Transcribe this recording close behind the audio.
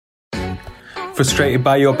Frustrated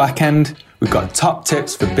by your back end? We've got top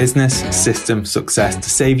tips for business system success to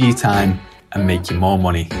save you time and make you more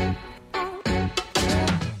money.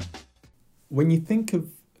 When you think of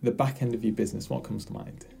the back end of your business, what comes to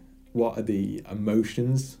mind? What are the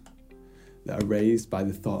emotions that are raised by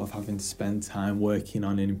the thought of having to spend time working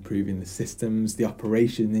on and improving the systems, the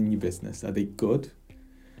operation in your business? Are they good?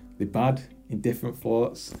 Are they bad? Indifferent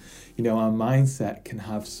thoughts? You know, our mindset can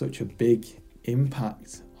have such a big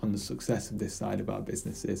impact on the success of this side of our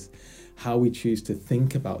businesses. How we choose to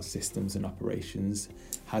think about systems and operations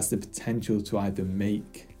has the potential to either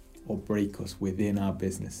make or break us within our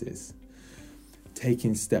businesses.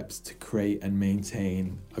 Taking steps to create and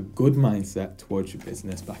maintain a good mindset towards your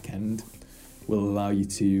business back end will allow you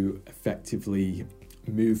to effectively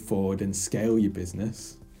move forward and scale your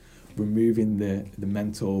business. Removing the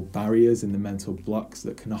mental barriers and the mental blocks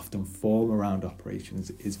that can often form around operations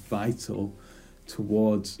is vital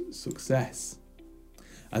towards success.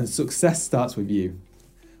 And success starts with you,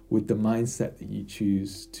 with the mindset that you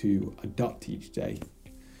choose to adopt each day.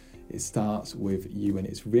 It starts with you, and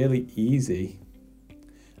it's really easy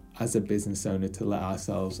as a business owner to let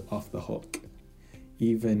ourselves off the hook.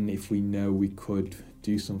 Even if we know we could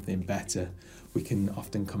do something better, we can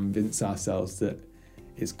often convince ourselves that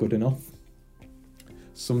it's good enough.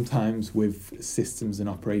 Sometimes with systems and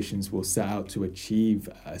operations, we'll set out to achieve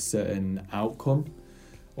a certain outcome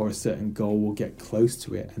or a certain goal, we'll get close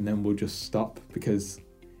to it, and then we'll just stop because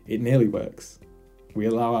it nearly works. We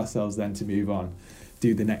allow ourselves then to move on,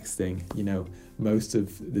 do the next thing. You know, most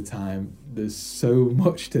of the time, there's so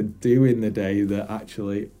much to do in the day that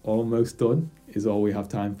actually almost done is all we have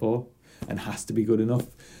time for and has to be good enough.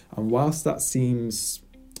 And whilst that seems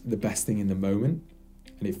the best thing in the moment,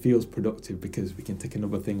 and it feels productive because we can tick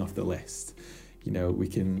another thing off the list, you know, we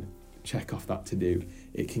can check off that to do,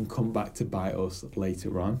 it can come back to bite us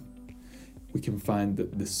later on. We can find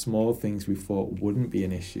that the small things we thought wouldn't be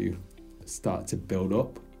an issue start to build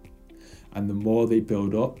up. And the more they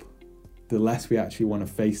build up, the less we actually want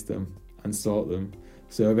to face them and sort them.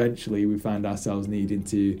 So eventually we find ourselves needing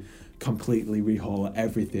to completely rehaul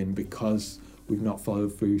everything because we've not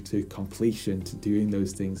followed through to completion to doing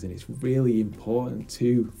those things. And it's really important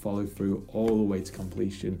to follow through all the way to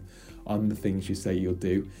completion on the things you say you'll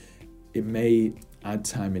do. It may add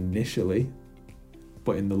time initially,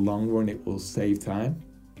 but in the long run it will save time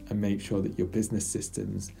and make sure that your business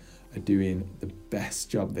systems are doing the best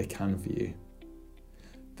job they can for you.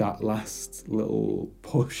 That last little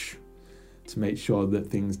push to make sure that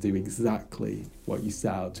things do exactly what you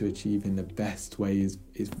set out to achieve in the best way is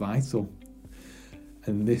vital.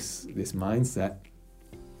 And this mindset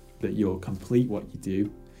that you'll complete what you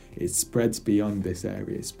do, it spreads beyond this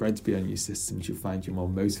area, it spreads beyond your systems. You'll find you're more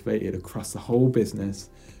motivated across the whole business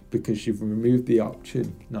because you've removed the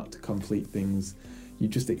option not to complete things. You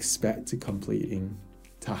just expect to completing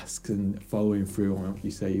tasks and following through on what you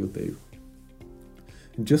say you'll do.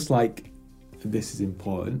 And just like this is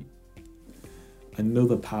important,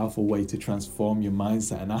 another powerful way to transform your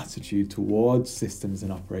mindset and attitude towards systems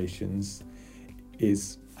and operations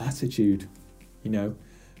is attitude. You know,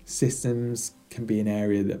 systems can be an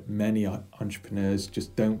area that many entrepreneurs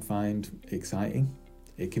just don't find exciting.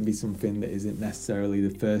 It can be something that isn't necessarily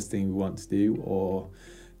the first thing we want to do or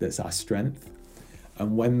that's our strength.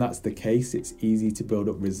 And when that's the case, it's easy to build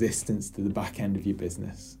up resistance to the back end of your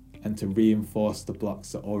business and to reinforce the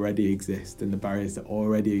blocks that already exist and the barriers that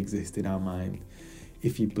already exist in our mind.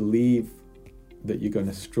 If you believe that you're going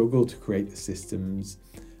to struggle to create the systems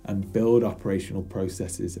and build operational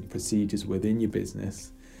processes and procedures within your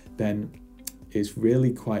business, then it's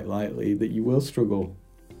really quite likely that you will struggle.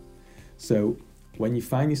 So when you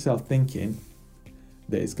find yourself thinking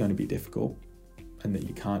that it's going to be difficult and that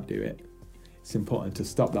you can't do it, it's important to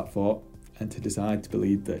stop that thought and to decide to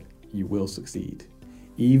believe that you will succeed.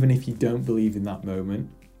 Even if you don't believe in that moment,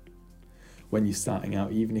 when you're starting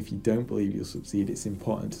out, even if you don't believe you'll succeed, it's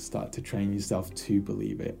important to start to train yourself to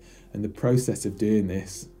believe it. And the process of doing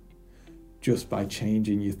this, just by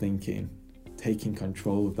changing your thinking, taking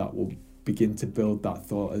control of that, will begin to build that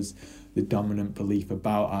thought as the dominant belief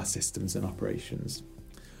about our systems and operations.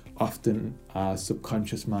 Often our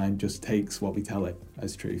subconscious mind just takes what we tell it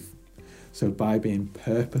as truth. So by being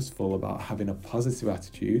purposeful about having a positive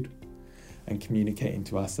attitude and communicating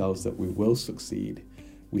to ourselves that we will succeed,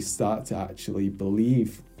 we start to actually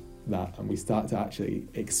believe that, and we start to actually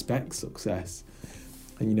expect success.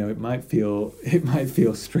 And you know, it might feel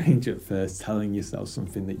strange at first telling yourself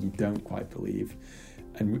something that you don't quite believe.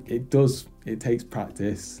 And it takes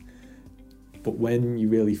practice. But when you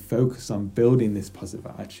really focus on building this positive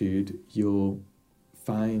attitude, you'll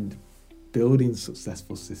find building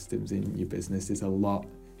successful systems in your business is a lot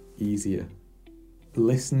easier.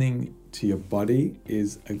 Listening to your body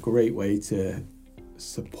is a great way to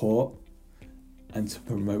support and to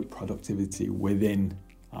promote productivity within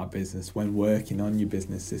our business when working on your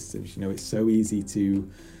business systems. It's so easy to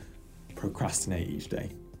procrastinate each day.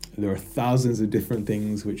 There are thousands of different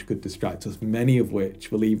things which could distract us, many of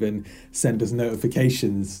which will even send us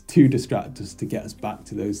notifications to distract us, to get us back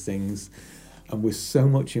to those things. And with so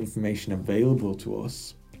much information available to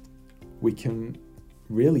us, we can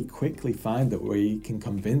really quickly find that we can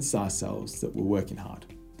convince ourselves that we're working hard,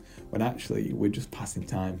 when actually we're just passing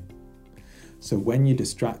time. So when you're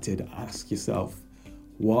distracted, ask yourself,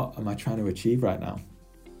 what am I trying to achieve right now?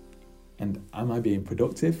 And am I being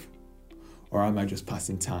productive? Or am I just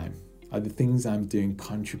passing time? Are the things I'm doing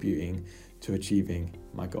contributing to achieving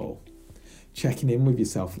my goal? Checking in with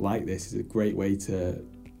yourself like this is a great way to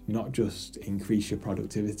not just increase your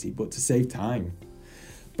productivity, but to save time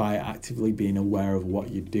by actively being aware of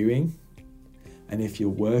what you're doing. And if you're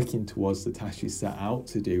working towards the task you set out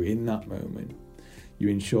to do in that moment, you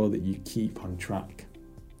ensure that you keep on track.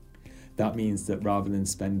 That means that rather than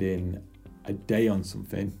spending a day on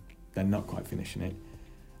something, then not quite finishing it,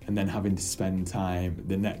 and then having to spend time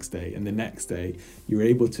the next day and the next day, you're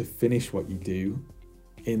able to finish what you do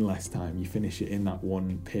in less time. You finish it in that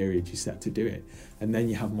one period you set to do it. And then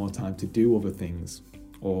you have more time to do other things,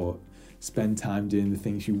 or spend time doing the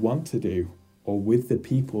things you want to do, or with the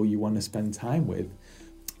people you want to spend time with.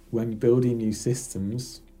 When building new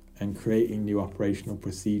systems and creating new operational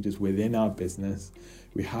procedures within our business,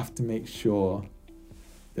 we have to make sure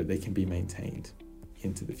that they can be maintained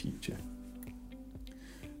into the future.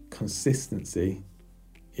 Consistency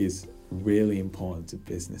is really important to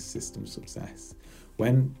business system success.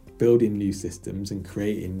 When building new systems and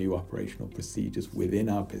creating new operational procedures within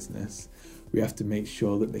our business, we have to make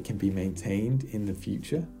sure that they can be maintained in the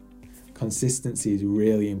future. Consistency is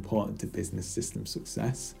really important to business system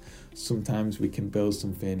success. Sometimes we can build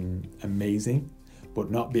something amazing,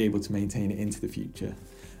 but not be able to maintain it into the future.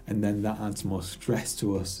 And then that adds more stress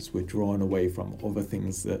to us as we're drawn away from other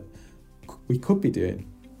things that we could be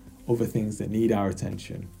doing, other things that need our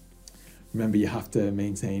attention. Remember, you have to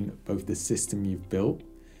maintain both the system you've built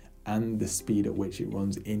and the speed at which it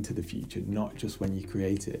runs into the future, not just when you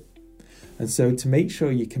create it. And so to make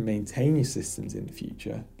sure you can maintain your systems in the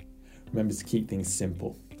future, remember to keep things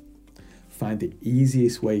simple. Find the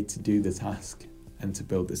easiest way to do the task and to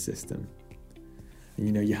build the system.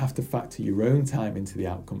 And you have to factor your own time into the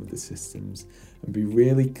outcome of the systems and be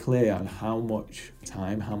really clear on how much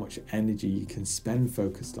time, how much energy you can spend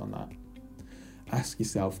focused on that. Ask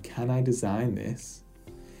yourself, can I design this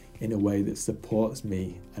in a way that supports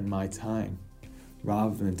me and my time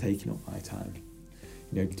rather than taking up my time?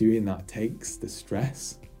 Doing that takes the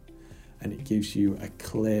stress, and it gives you a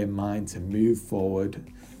clear mind to move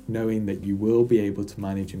forward, knowing that you will be able to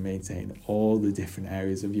manage and maintain all the different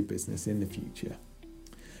areas of your business in the future.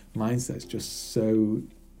 Mindset's just so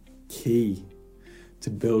key to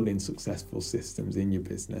building successful systems in your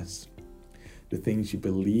business. The things you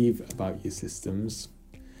believe about your systems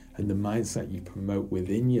and the mindset you promote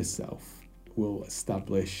within yourself will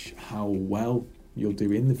establish how well you'll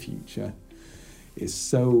do in the future. It's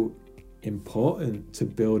so important to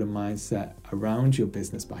build a mindset around your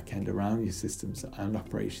business backend, around your systems and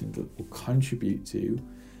operations that will contribute to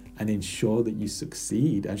and ensure that you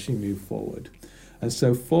succeed as you move forward. And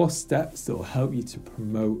so 4 steps that will help you to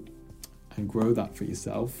promote and grow that for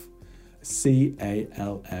yourself.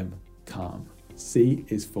 CALM, calm. C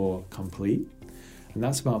is for complete, and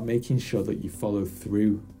that's about making sure that you follow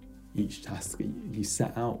through each task that you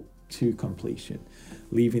set out to completion.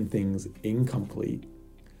 Leaving things incomplete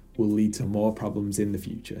will lead to more problems in the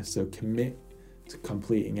future. So commit to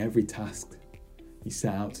completing every task you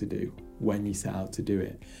set out to do when you set out to do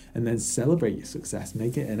it, and then celebrate your success.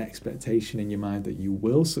 Make it an expectation in your mind that you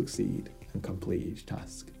will succeed and complete each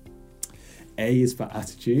task. A is for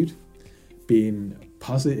attitude, being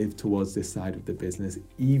positive towards this side of the business,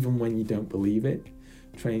 even when you don't believe it.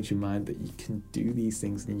 Trains your mind that you can do these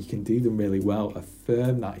things and you can do them really well.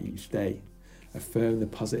 Affirm that each day. Affirm the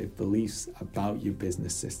positive beliefs about your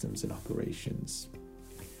business systems and operations.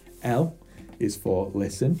 L is for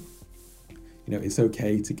listen. It's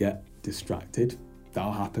okay to get distracted.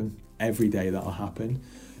 That'll happen. Every day that'll happen.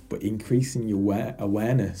 But increasing your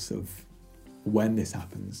awareness of when this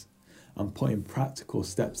happens and putting practical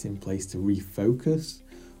steps in place to refocus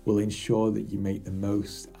will ensure that you make the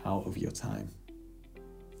most out of your time.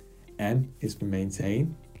 M is for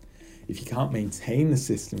maintain. If you can't maintain the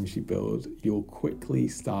systems you build, you'll quickly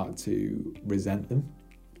start to resent them.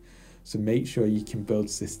 So make sure you can build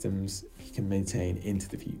systems you can maintain into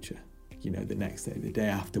the future, the next day, the day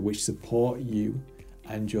after, which support you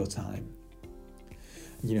and your time.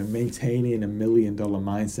 Maintaining $1 million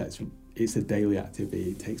mindset, it's a daily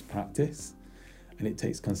activity. It takes practice and it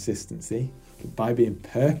takes consistency. But by being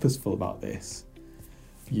purposeful about this,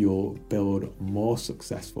 you'll build more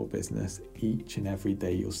successful business each and every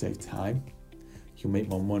day. You'll save time, you'll make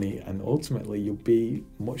more money, and ultimately you'll be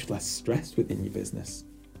much less stressed within your business.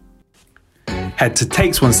 Head to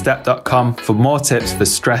takesonesstep.com for more tips for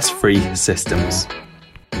stress-free systems.